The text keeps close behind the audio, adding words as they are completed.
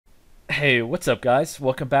Hey, what's up guys?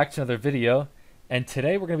 Welcome back to another video. And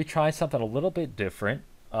today we're going to be trying something a little bit different.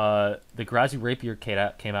 The Grazi Rapier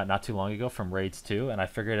came out not too long ago from Raids 2, and I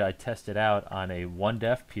figured I'd test it out on a 1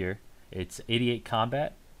 def pier. It's 88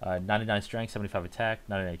 combat, 99 strength, 75 attack,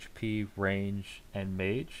 99 HP, range, and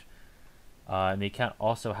mage. And the account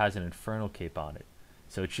also has an Infernal cape on it.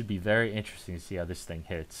 So it should be very interesting to see how this thing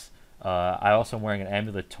hits. I also am wearing an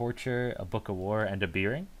Amulet Torture, a Book of War, and a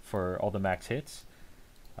Beering for all the max hits.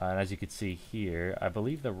 And as you can see here, I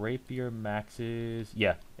believe the Rapier maxes...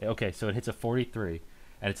 Yeah, okay, so it hits a 43,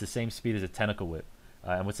 and it's the same speed as a Tentacle Whip.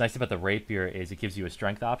 And what's nice about the Rapier is it gives you a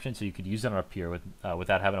strength option, so you could use it on a pier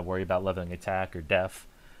without having to worry about leveling attack or def.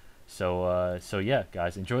 So yeah,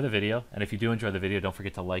 guys, enjoy the video. And if you do enjoy the video, don't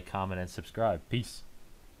forget to like, comment, and subscribe. Peace.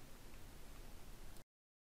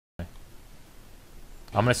 I'm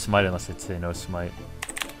going to smite unless I say no smite.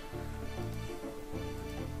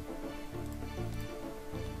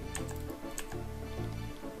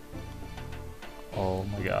 Oh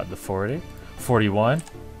my god, the 40. 41.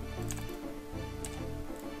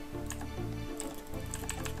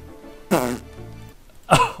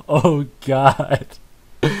 Oh god.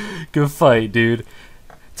 Good fight, dude.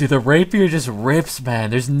 Dude, the Rapier just rips,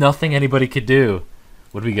 man. There's nothing anybody could do.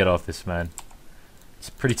 What do we get off this, man? It's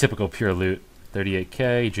pretty typical pure loot.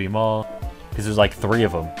 38k, G-Maul. Because there's like 3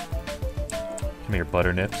 of them. Come here,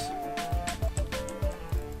 Butternips.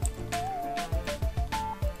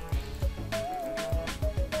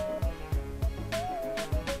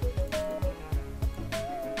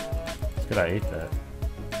 It's good I ate that.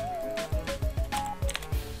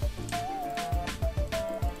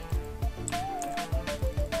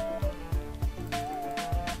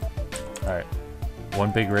 Alright.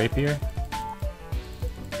 One big Rapier.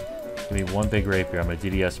 Give me one big Rapier. I'm gonna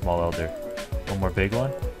DDS Small Elder. One more big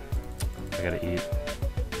one. I gotta eat.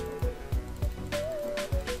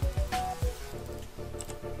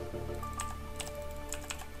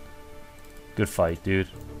 Good fight, dude.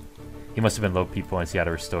 He must have been low P points. He had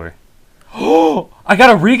to restore. Oh! I got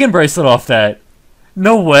a Regan bracelet off that!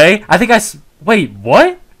 No way! I think wait,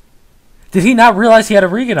 what? Did he not realize he had a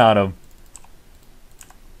Regan on him?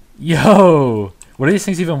 Yo! What are these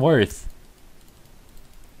things even worth?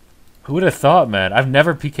 Who would have thought, man? I've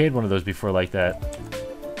never PK'd one of those before like that.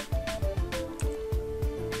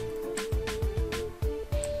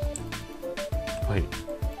 Wait.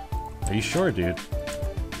 Are you sure, dude?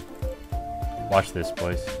 Watch this,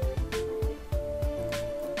 boys.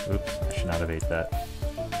 Oops, I should not have ate that.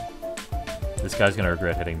 This guy's gonna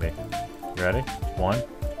regret hitting me. You ready? 1.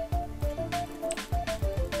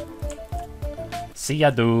 See ya,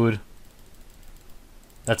 dude.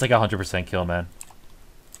 That's like a 100% kill, man.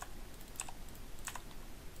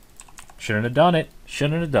 Shouldn't have done it.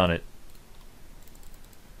 Shouldn't have done it.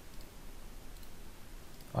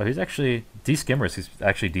 Oh, he's actually... D-Skimmers is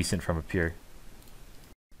actually decent from a pier.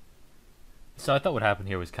 So I thought what happened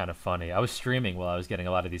here was kind of funny. I was streaming while I was getting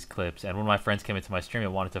a lot of these clips, and one of my friends came into my stream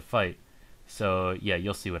and wanted to fight. So, yeah,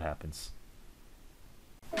 you'll see what happens.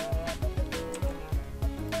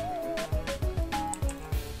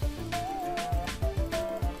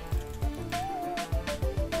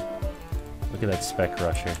 Look at that spec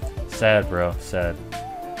rusher. Sad, bro. Sad.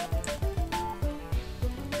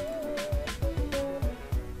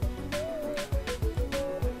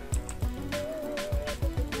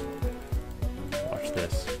 Watch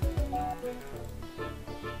this.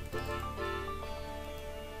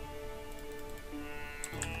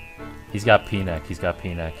 He's got P-neck. He's got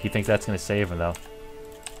P-neck. He thinks that's going to save him, though.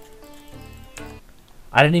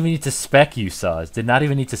 I didn't even need to spec you, Saz. Did not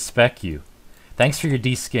even need to spec you. Thanks for your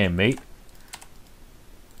D-skim, mate.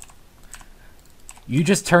 You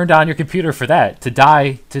just turned on your computer for that. To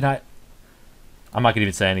die, to not... I'm not going to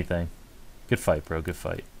even say anything. Good fight, bro. Good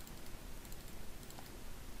fight.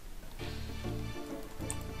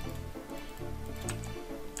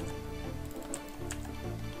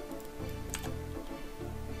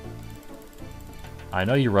 I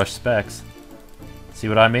know you rush specs. See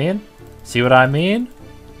what I mean? See what I mean?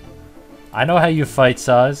 I know how you fight,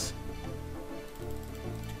 Saz.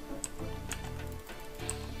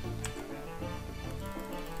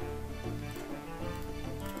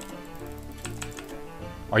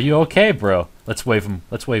 Are you okay, bro? Let's wave him.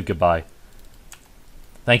 Let's wave goodbye.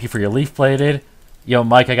 Thank you for your leaf plated. Yo,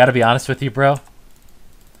 Mike, I gotta be honest with you, bro.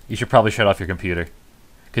 You should probably shut off your computer.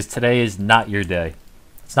 Because today is not your day.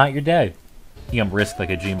 It's not your day. You can risk like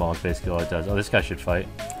a G-Maul is basically all it does. Oh, this guy should fight.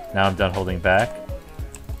 Now I'm done holding back.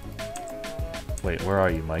 Wait, where are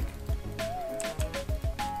you, Mike?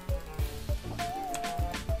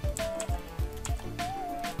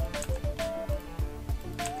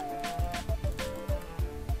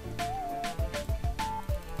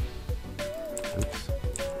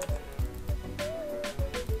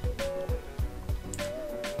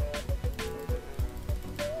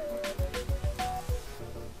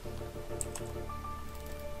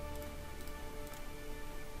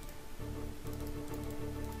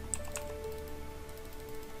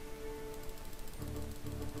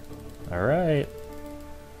 Alright.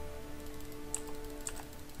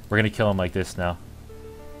 We're gonna kill him like this now.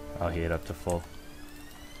 Oh, he ate up to full.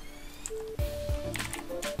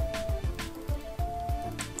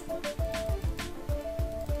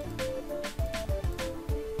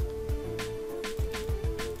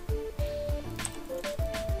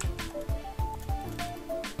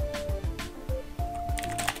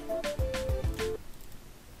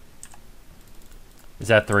 Is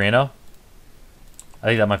that 3-0? I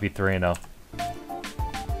think that might be 3-0.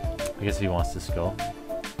 I guess if he wants to skull.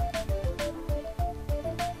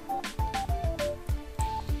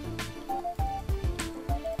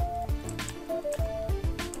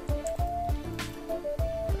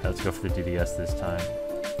 Let's go for the DDS this time.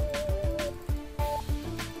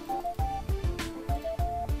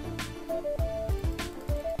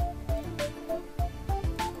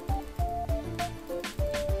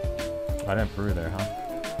 I didn't brew there, huh?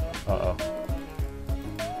 Uh-oh.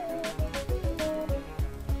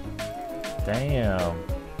 Damn.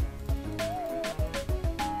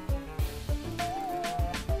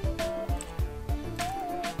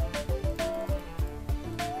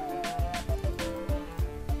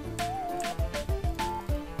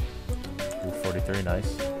 Ooh, 43,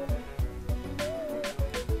 nice.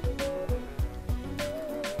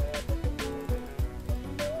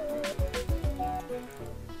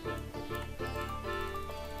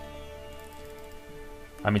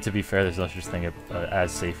 I mean, to be fair, there's no such thing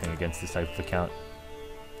as safing against this type of account.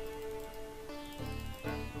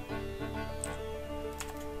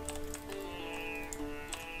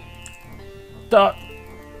 Duh!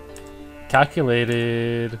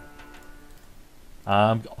 Calculated.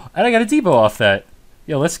 And I got a Debo off that.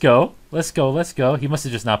 Yo, let's go. Let's go, let's go. He must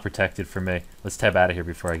have just not protected for me. Let's tab out of here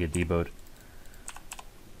before I get Debo'd.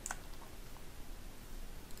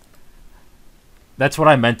 That's what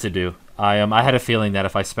I meant to do. I had a feeling that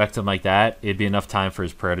if I spec'd him like that, it'd be enough time for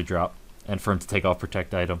his prayer to drop and for him to take off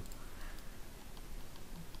protect item.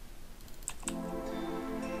 I'm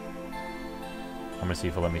gonna see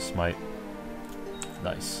if he'll let me smite.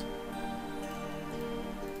 Nice.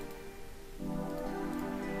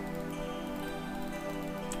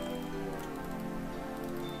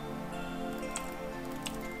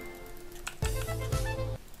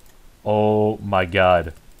 Oh my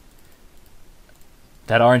god.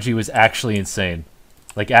 That RNG was actually insane.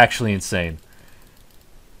 Like, actually insane.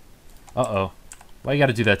 Uh-oh. Why you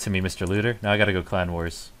gotta do that to me, Mr. Looter? Now I gotta go Clan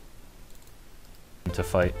Wars. To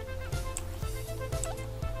fight.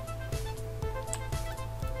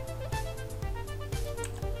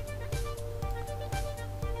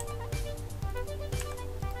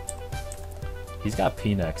 He's got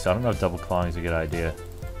P-neck, so I don't know if double clawing is a good idea.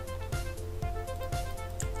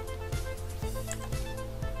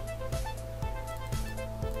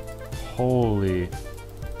 Holy.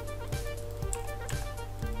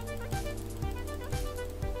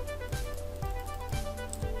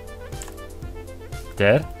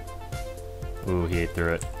 Dead? Ooh, he ate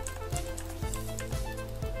through it.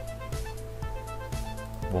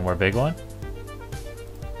 One more big one?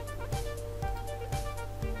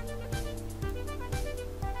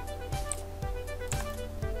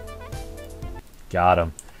 Got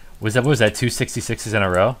him. What was that, 2 66s in a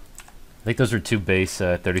row? I think those were 2 base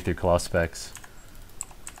 33 claw specs.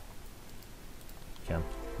 Okay,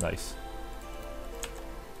 nice.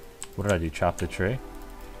 What did I do? Chop the tree?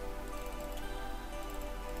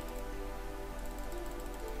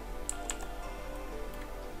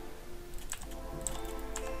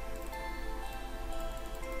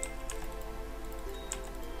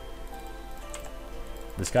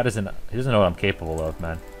 This guy doesn't know what I'm capable of,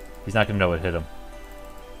 man. He's not gonna know what hit him.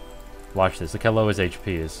 Watch this. Look how low his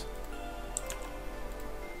HP is.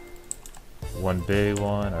 One big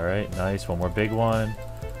one. Alright, nice. One more big one.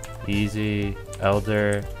 Easy.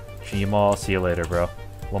 Elder. Sheemal. See you later, bro.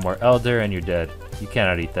 One more Elder and you're dead. You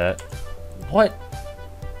cannot eat that. What?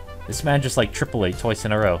 This man just like triple ate twice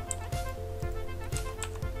in a row.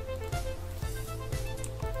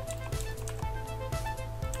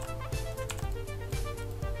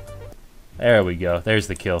 There we go. There's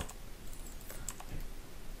the kill.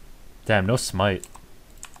 Damn, no smite.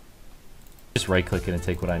 Just right click it and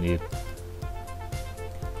take what I need.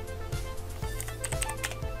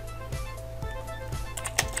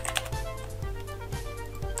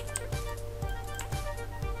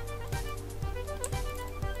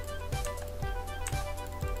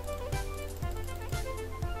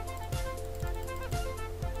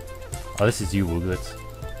 Oh, this is you, Wooglets.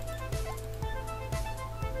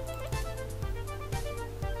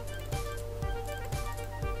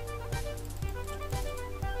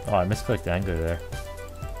 Oh, I misclicked Angler there.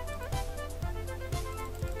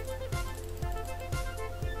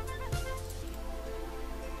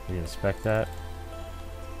 respect that.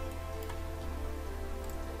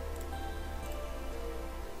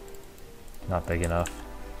 Not big enough.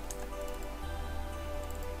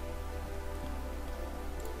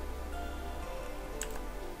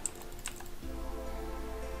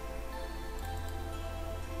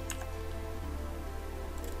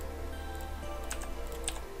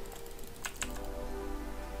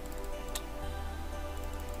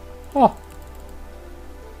 Oh.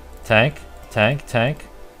 Tank, tank, tank.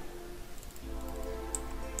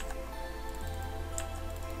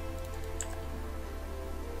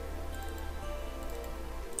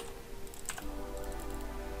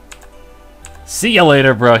 See ya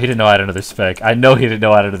later, bro. He didn't know I had another spec. I know he didn't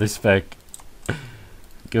know I had another spec.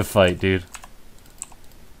 Good fight, dude.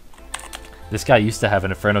 This guy used to have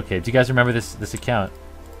an Infernal cave. Do you guys remember this account?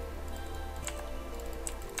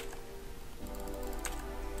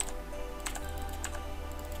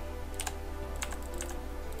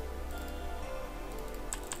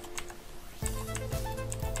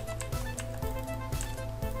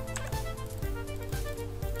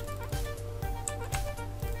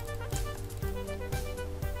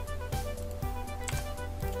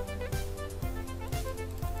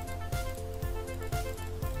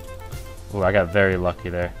 Ooh, I got very lucky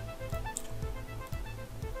there.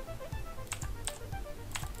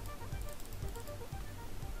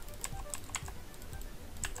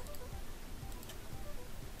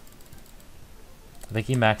 I think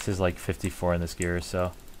he maxes like 54 in this gear or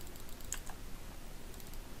so.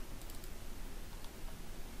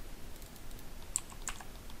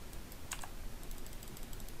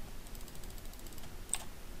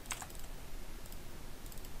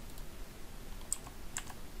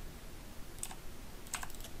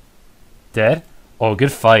 Dead? Oh,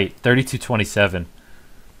 good fight. 32-27.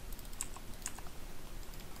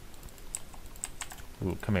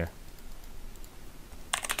 Ooh, come here.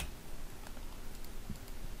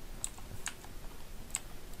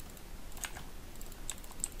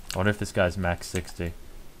 I wonder if this guy's max 60.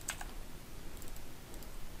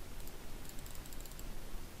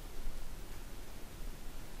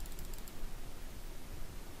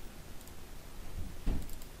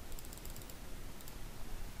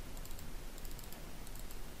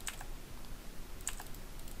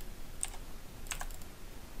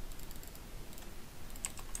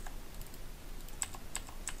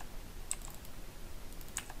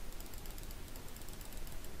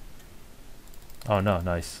 Oh no,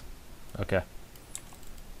 nice. Okay.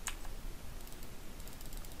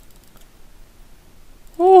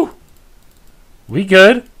 Woo! We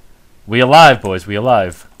good. We alive, boys. We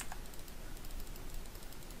alive.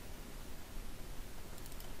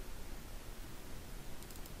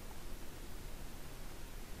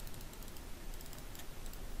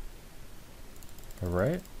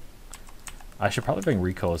 Alright. I should probably bring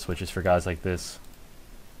recoil switches for guys like this.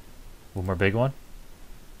 One more big one?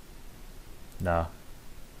 No.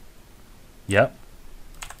 Yep.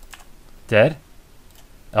 Dead?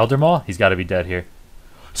 Elder Maw? He's got to be dead here.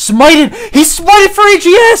 Smited! He smited for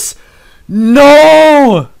AGS!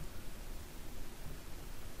 No!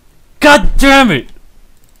 God damn it!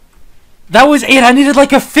 That was 8. I needed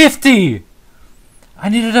like a 50! I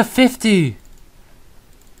needed a 50!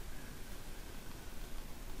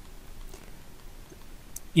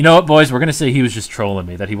 You know what, boys? We're going to say he was just trolling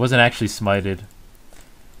me. That he wasn't actually smited.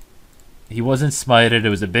 He wasn't smited. It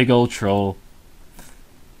was a big old troll.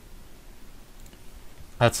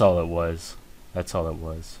 That's all it was. That's all it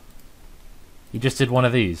was. He just did one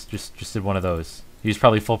of these. Just did one of those. He was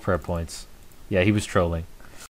probably full prayer points. Yeah, he was trolling.